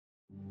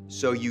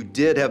So you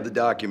did have the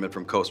document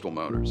from Coastal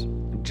Motors?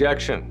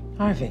 Objection.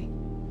 Harvey,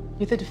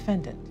 you're the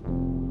defendant.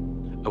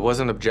 I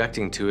wasn't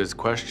objecting to his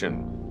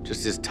question,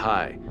 just his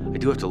tie. I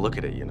do have to look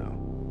at it, you know.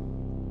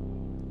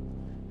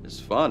 It's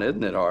fun,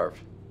 isn't it,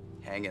 Harv?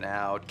 Hanging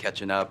out,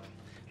 catching up,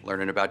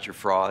 learning about your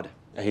fraud.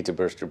 I hate to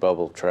burst your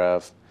bubble,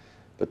 Trav,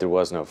 but there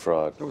was no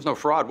fraud. There was no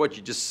fraud. What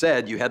you just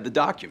said, you had the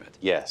document.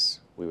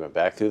 Yes, we went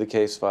back through the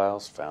case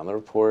files, found the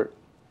report.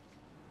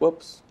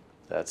 Whoops,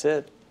 that's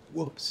it.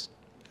 Whoops.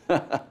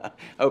 I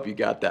hope you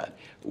got that.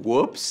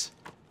 Whoops?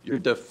 Your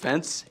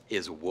defense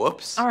is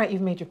whoops? All right,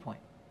 you've made your point.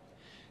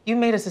 You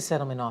made us a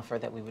settlement offer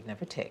that we would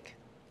never take.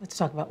 Let's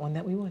talk about one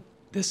that we would.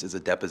 This is a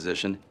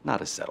deposition,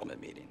 not a settlement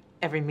meeting.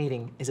 Every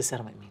meeting is a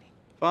settlement meeting.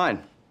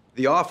 Fine.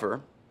 The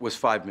offer was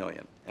 $5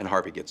 million, and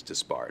Harvey gets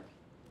disbarred.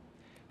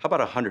 How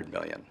about $100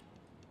 million?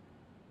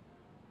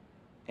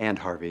 And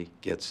Harvey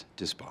gets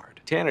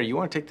disbarred. Tanner, you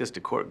want to take this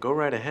to court? Go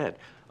right ahead.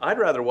 I'd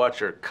rather watch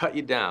her cut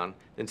you down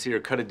than see her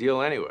cut a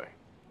deal anyway.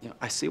 You know,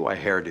 I see why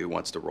Hairdo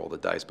wants to roll the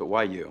dice, but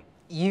why you?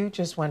 You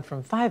just went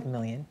from $5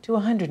 million to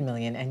 $100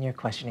 million, and you're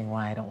questioning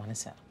why I don't want to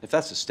settle. If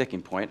that's the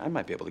sticking point, I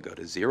might be able to go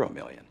to $0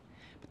 million.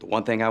 But the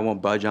one thing I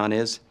won't budge on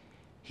is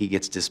he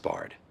gets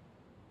disbarred.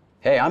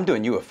 Hey, I'm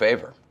doing you a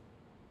favor.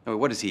 I mean,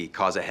 what does he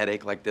cause a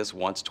headache like this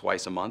once,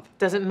 twice a month?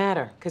 Doesn't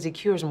matter, because he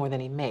cures more than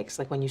he makes,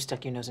 like when you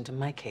stuck your nose into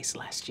my case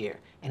last year,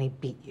 and he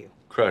beat you.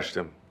 Crushed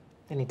him.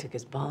 Then he took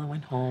his ball and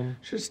went home.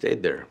 Should have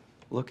stayed there.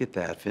 Look at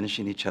that,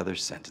 finishing each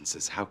other's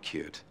sentences. How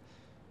cute.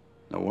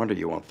 No wonder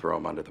you won't throw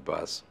him under the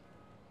bus.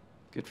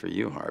 Good for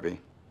you, Harvey.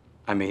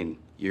 I mean,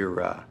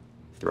 you're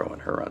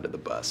throwing her under the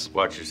bus.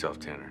 Watch yourself,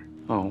 Tanner.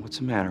 Oh, what's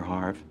the matter,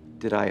 Harv?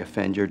 Did I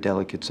offend your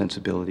delicate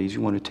sensibilities?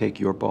 You want to take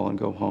your ball and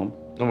go home?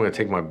 I'm gonna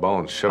take my ball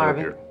and shove it up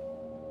Harvey? your...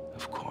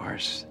 Of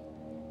course.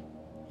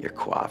 Your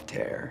coiffed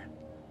hair,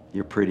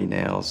 your pretty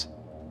nails.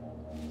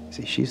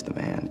 See, she's the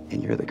man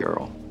and you're the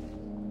girl.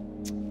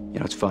 You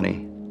know, it's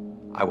funny.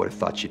 I would have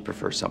thought she'd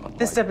prefer someone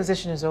This like...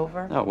 deposition is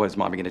over. Oh, what, is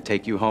Mommy gonna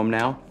take you home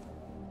now?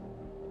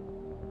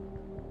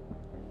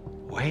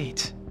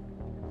 Wait.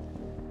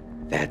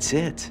 That's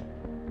it.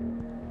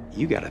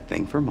 You got a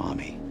thing for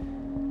Mommy.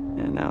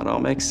 And now it all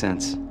makes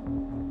sense.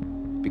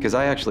 Because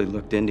I actually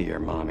looked into your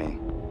Mommy.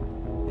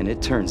 And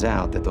it turns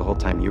out that the whole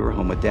time you were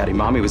home with Daddy,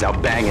 Mommy was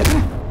out banging.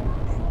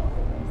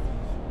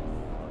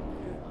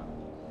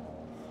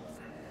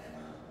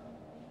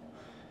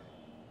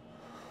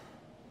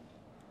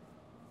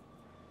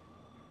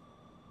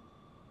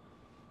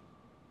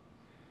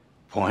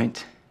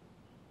 Point,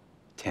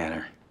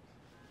 Tanner.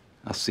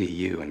 I'll see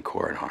you in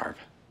court, Harv.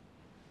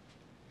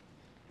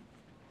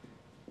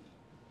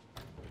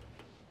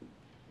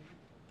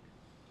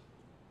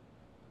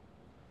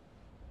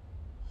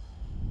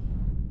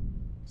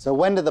 So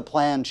when did the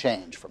plan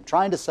change from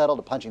trying to settle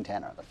to punching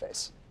Tanner in the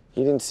face?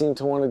 He didn't seem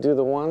to want to do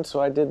the one, so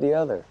I did the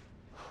other.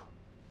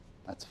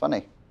 That's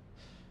funny.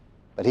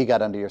 But he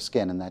got under your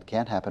skin, and that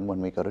can't happen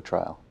when we go to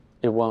trial.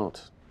 It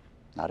won't.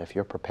 Not if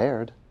you're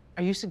prepared.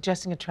 Are you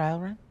suggesting a trial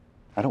run?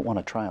 I don't want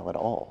a trial at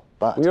all,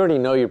 but... We already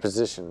know your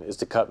position is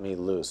to cut me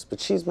loose,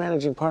 but she's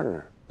managing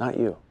partner, not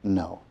you.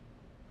 No.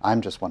 I'm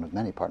just one of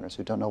many partners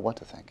who don't know what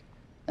to think.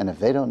 And if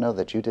they don't know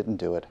that you didn't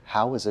do it,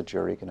 how is a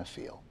jury gonna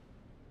feel?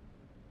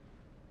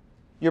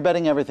 You're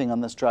betting everything on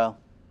this trial.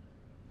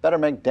 Better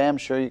make damn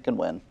sure you can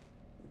win.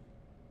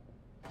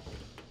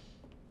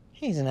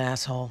 He's an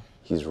asshole.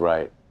 He's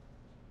right.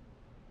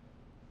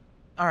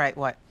 All right,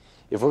 what?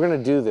 If we're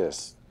gonna do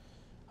this,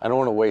 I don't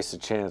want to waste a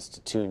chance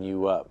to tune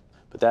you up,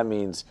 but that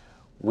means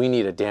we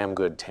need a damn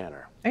good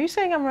Tanner. Are you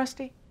saying I'm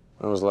rusty?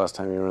 When was the last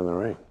time you were in the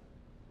ring?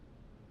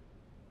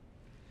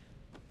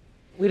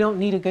 We don't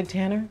need a good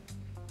Tanner.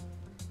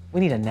 We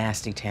need a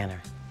nasty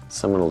Tanner.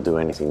 Someone will do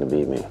anything to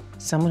beat me.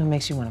 Someone who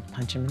makes you want to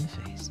punch him in the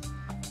face.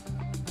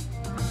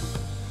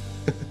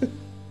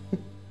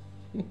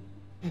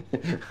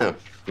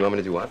 You want me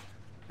to do what?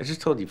 I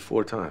just told you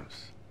 4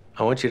 times.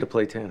 I want you to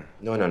play Tanner.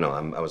 No.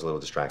 I was a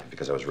little distracted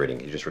because I was reading.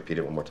 Can you just repeat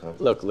it one more time?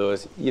 Look,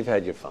 Lewis, you've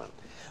had your fun.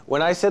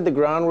 When I said the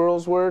ground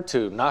rules were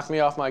to knock me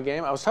off my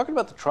game, I was talking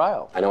about the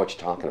trial. I know what you're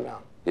talking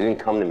about. You didn't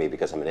come to me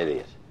because I'm an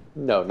idiot.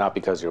 No, not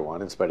because you're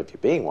one, in spite of you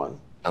being one.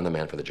 I'm the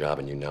man for the job,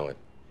 and you know it.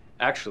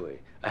 Actually,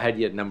 I had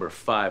you at number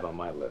 5 on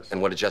my list.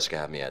 And what did Jessica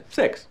have me at?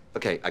 6.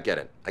 Okay, I get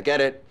it. I get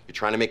it. You're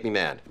trying to make me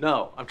mad.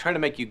 No, I'm trying to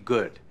make you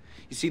good.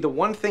 You see, the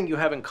one thing you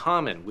have in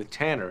common with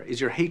Tanner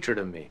is your hatred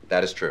of me.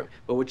 That is true.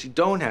 But what you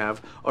don't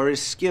have are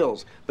his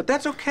skills. But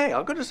that's okay.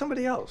 I'll go to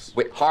somebody else.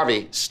 Wait,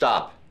 Harvey,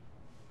 stop.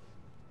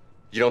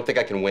 You don't think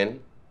I can win?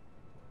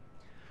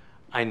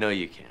 I know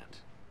you can't.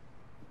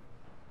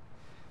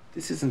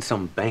 This isn't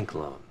some bank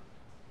loan,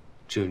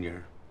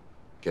 Junior.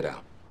 Get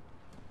out.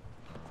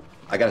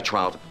 I got a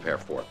trial to prepare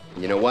for.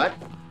 And you know what?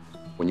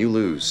 When you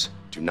lose,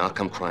 do not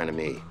come crying to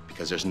me,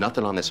 because there's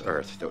nothing on this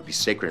earth that would be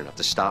sacred enough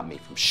to stop me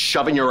from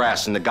shoving your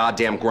ass in the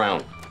goddamn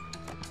ground.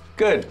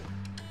 Good,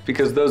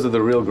 because those are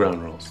the real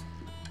ground rules.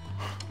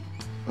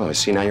 Oh, I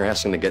see, now you're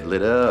asking to get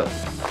lit up.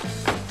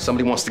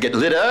 Somebody wants to get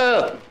lit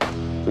up.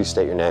 Please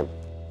state your name.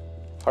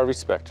 Harvey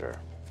Specter.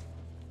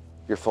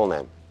 Your full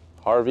name.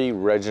 Harvey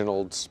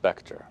Reginald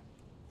Specter.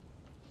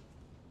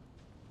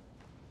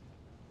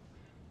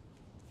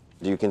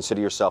 Do you consider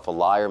yourself a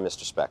liar,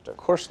 Mr. Specter? Of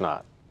course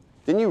not.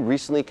 Didn't you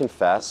recently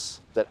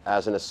confess that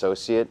as an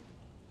associate,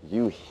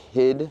 you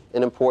hid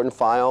an important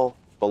file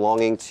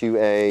belonging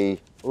to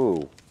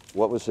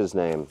what was his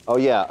name? Oh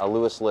yeah, a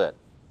Lewis Litt.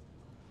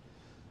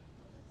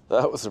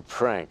 That was a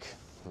prank.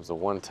 It was a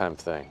one-time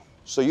thing.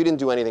 So you didn't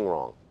do anything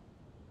wrong?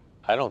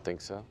 I don't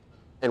think so.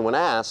 And when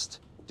asked,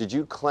 did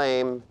you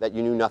claim that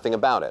you knew nothing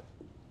about it?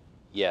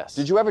 Yes.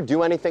 Did you ever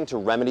do anything to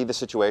remedy the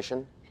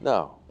situation?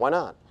 No. Why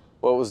not?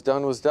 What was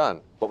done was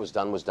done. What was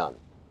done was done.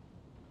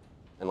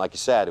 And like you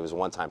said, it was a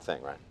one-time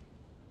thing, right?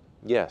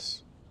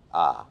 Yes.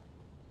 Ah.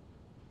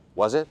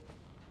 Was it?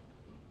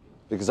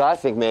 Because I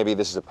think maybe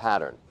this is a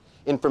pattern.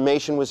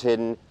 Information was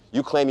hidden,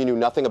 you claim you knew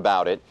nothing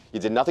about it, you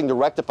did nothing to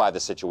rectify the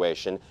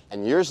situation,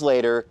 and years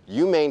later,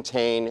 you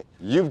maintain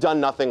you've done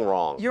nothing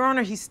wrong. Your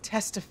Honor, he's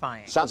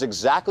testifying. Sounds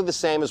exactly the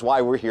same as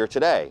why we're here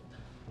today,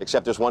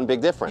 except there's one big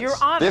difference. Your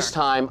Honor. This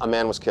time, a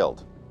man was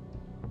killed.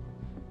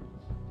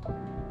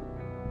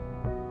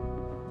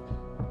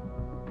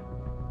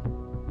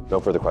 No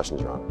further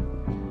questions, Your Honor.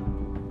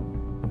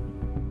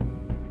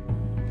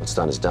 What's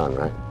done is done,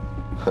 right?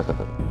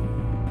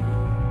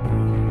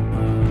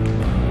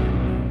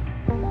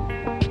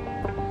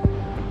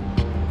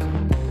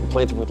 The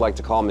plaintiff would like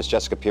to call Miss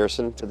Jessica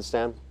Pearson to the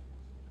stand.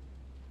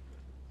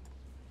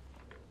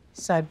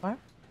 Sidebar.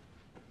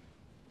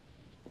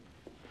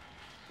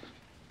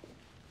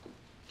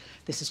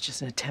 This is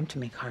just an attempt to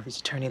make Harvey's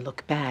attorney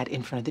look bad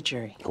in front of the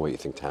jury. Oh, what, you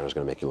think Tanner's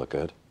gonna make you look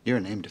good? You're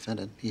a named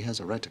defendant. He has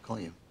a right to call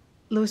you.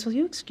 Louis, will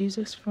you excuse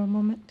us for a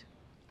moment?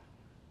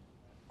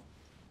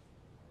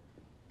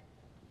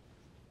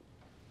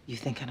 You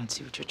think I don't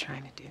see what you're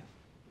trying to do?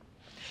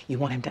 You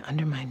want him to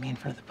undermine me in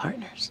front of the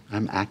partners.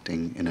 I'm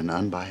acting in an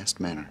unbiased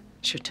manner.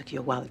 Sure took you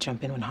a while to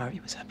jump in when Harvey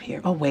was up here.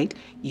 Oh, wait,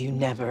 you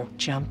never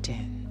jumped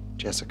in.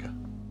 Jessica,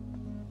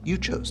 you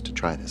chose to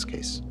try this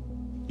case.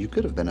 You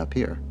could have been up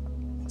here.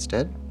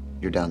 Instead,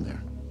 you're down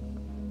there.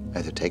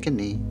 Either take a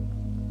knee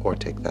or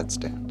take that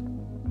stand.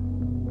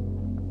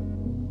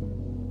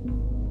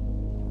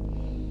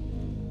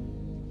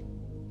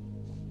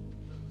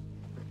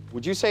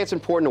 Would you say it's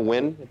important to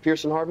win at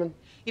Pearson Hardman?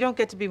 You don't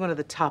get to be one of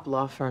the top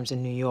law firms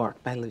in New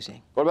York by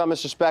losing. What about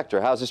Mr. Specter?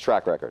 How's his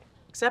track record?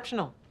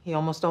 Exceptional. He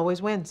almost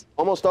always wins.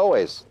 Almost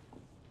always.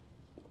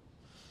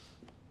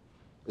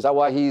 Is that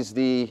why he's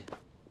the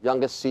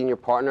youngest senior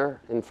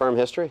partner in firm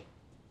history?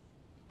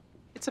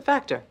 It's a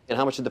factor. And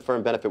how much did the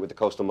firm benefit with the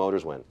Coastal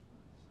Motors win?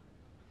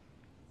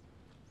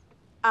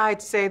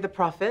 I'd say the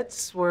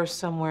profits were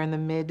somewhere in the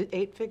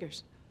mid-8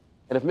 figures.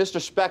 And if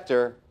Mr.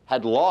 Specter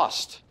had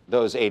lost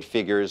those 8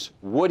 figures,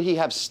 would he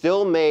have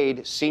still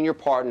made senior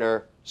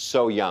partner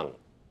so young?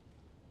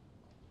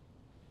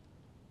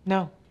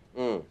 No.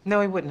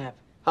 No, he wouldn't have.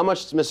 How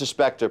much has Mr.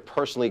 Specter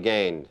personally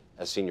gained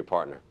as senior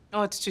partner?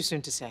 Oh, it's too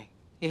soon to say.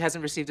 He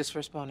hasn't received his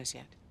first bonus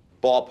yet.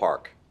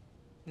 Ballpark.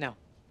 No.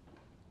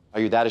 Are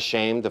you that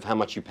ashamed of how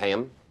much you pay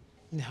him?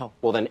 No.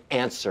 Well, then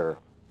answer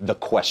the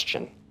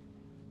question.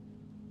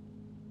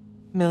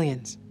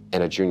 Millions.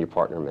 And a junior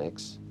partner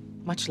makes?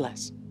 Much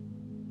less.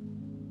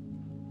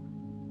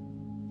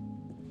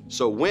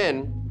 So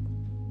win,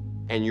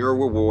 and you're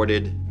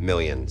rewarded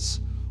millions.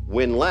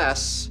 Win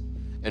less,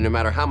 and no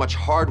matter how much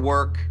hard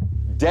work,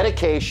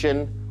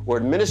 dedication, or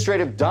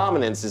administrative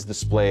dominance is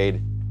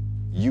displayed,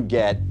 you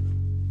get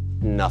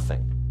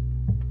nothing.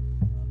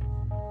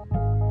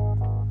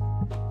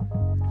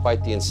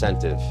 Quite the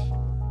incentive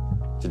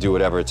to do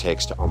whatever it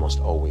takes to almost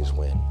always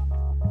win.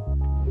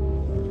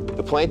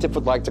 The plaintiff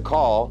would like to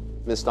call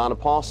Miss Donna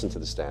Paulson to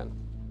the stand.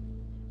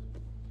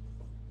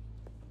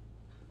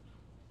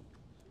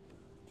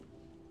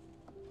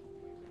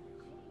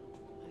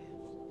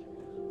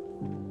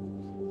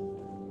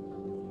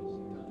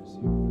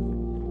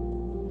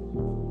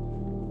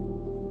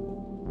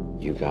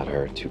 You got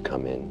her to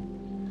come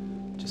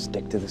in. Just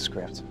stick to the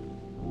script.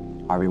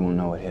 Harvey won't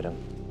know what hit him.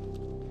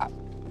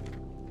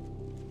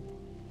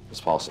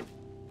 Miss Paulson,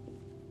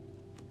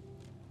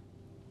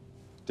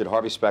 did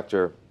Harvey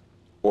Specter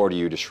order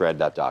you to shred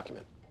that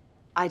document?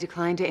 I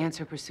decline to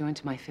answer pursuant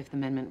to my Fifth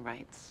Amendment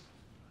rights.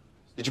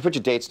 Did you put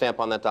your date stamp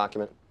on that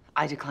document?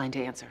 I decline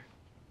to answer.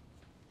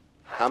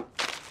 I'm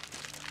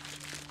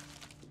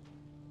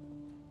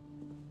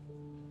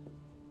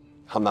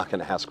not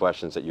going to ask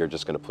questions that you're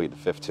just going to plead the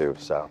fifth to,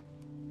 so.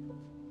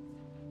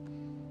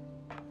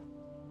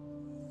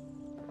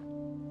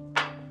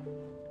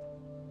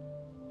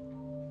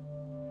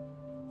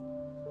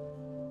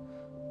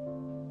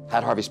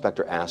 Had Harvey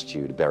Specter asked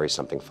you to bury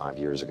something 5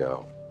 years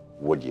ago,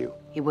 would you?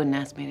 He wouldn't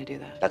ask me to do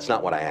that. That's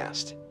not what I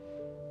asked.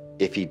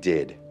 If he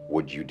did,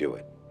 would you do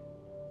it?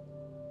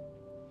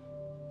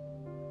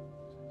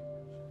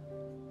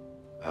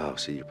 Oh,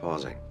 see, you're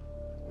pausing,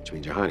 which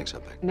means you're hiding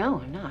something.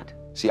 No, I'm not.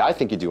 See, I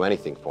think you'd do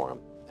anything for him,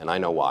 and I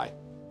know why.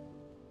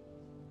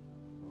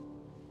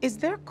 Is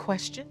there a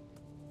question?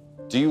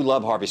 Do you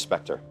love Harvey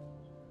Specter?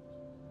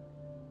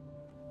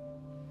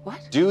 What?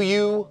 Do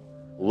you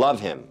love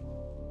him?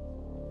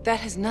 That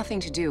has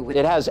nothing to do with...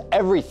 It has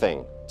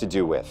everything to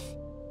do with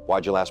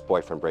why'd your last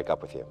boyfriend break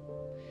up with you?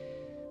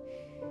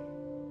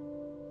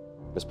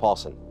 Miss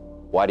Paulson,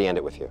 why'd he end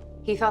it with you?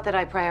 He thought that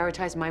I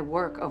prioritized my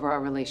work over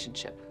our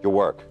relationship. Your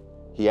work.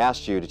 He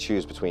asked you to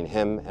choose between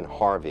him and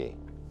Harvey,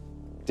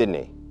 didn't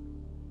he?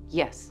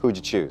 Yes. Who'd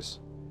you choose?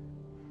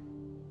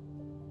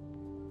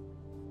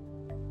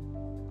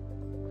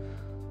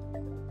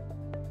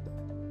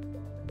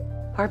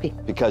 Harvey.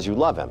 Because you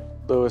love him.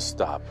 Louis,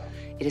 stop.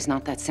 It is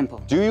not that simple.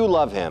 Do you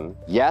love him,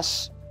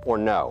 yes or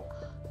no?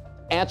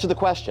 Answer the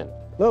question.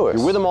 Louis.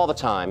 You're with him all the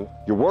time,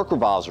 your work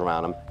revolves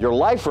around him, your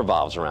life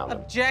revolves around him.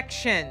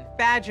 Objection.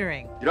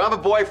 Badgering. You don't have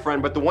a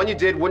boyfriend, but the one you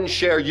did wouldn't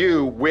share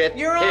you with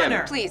Your him.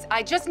 Honor. Please,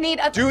 I just need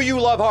a... Do you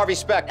love Harvey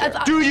Specter?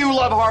 Do you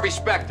love Harvey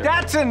Specter?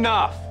 That's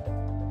enough!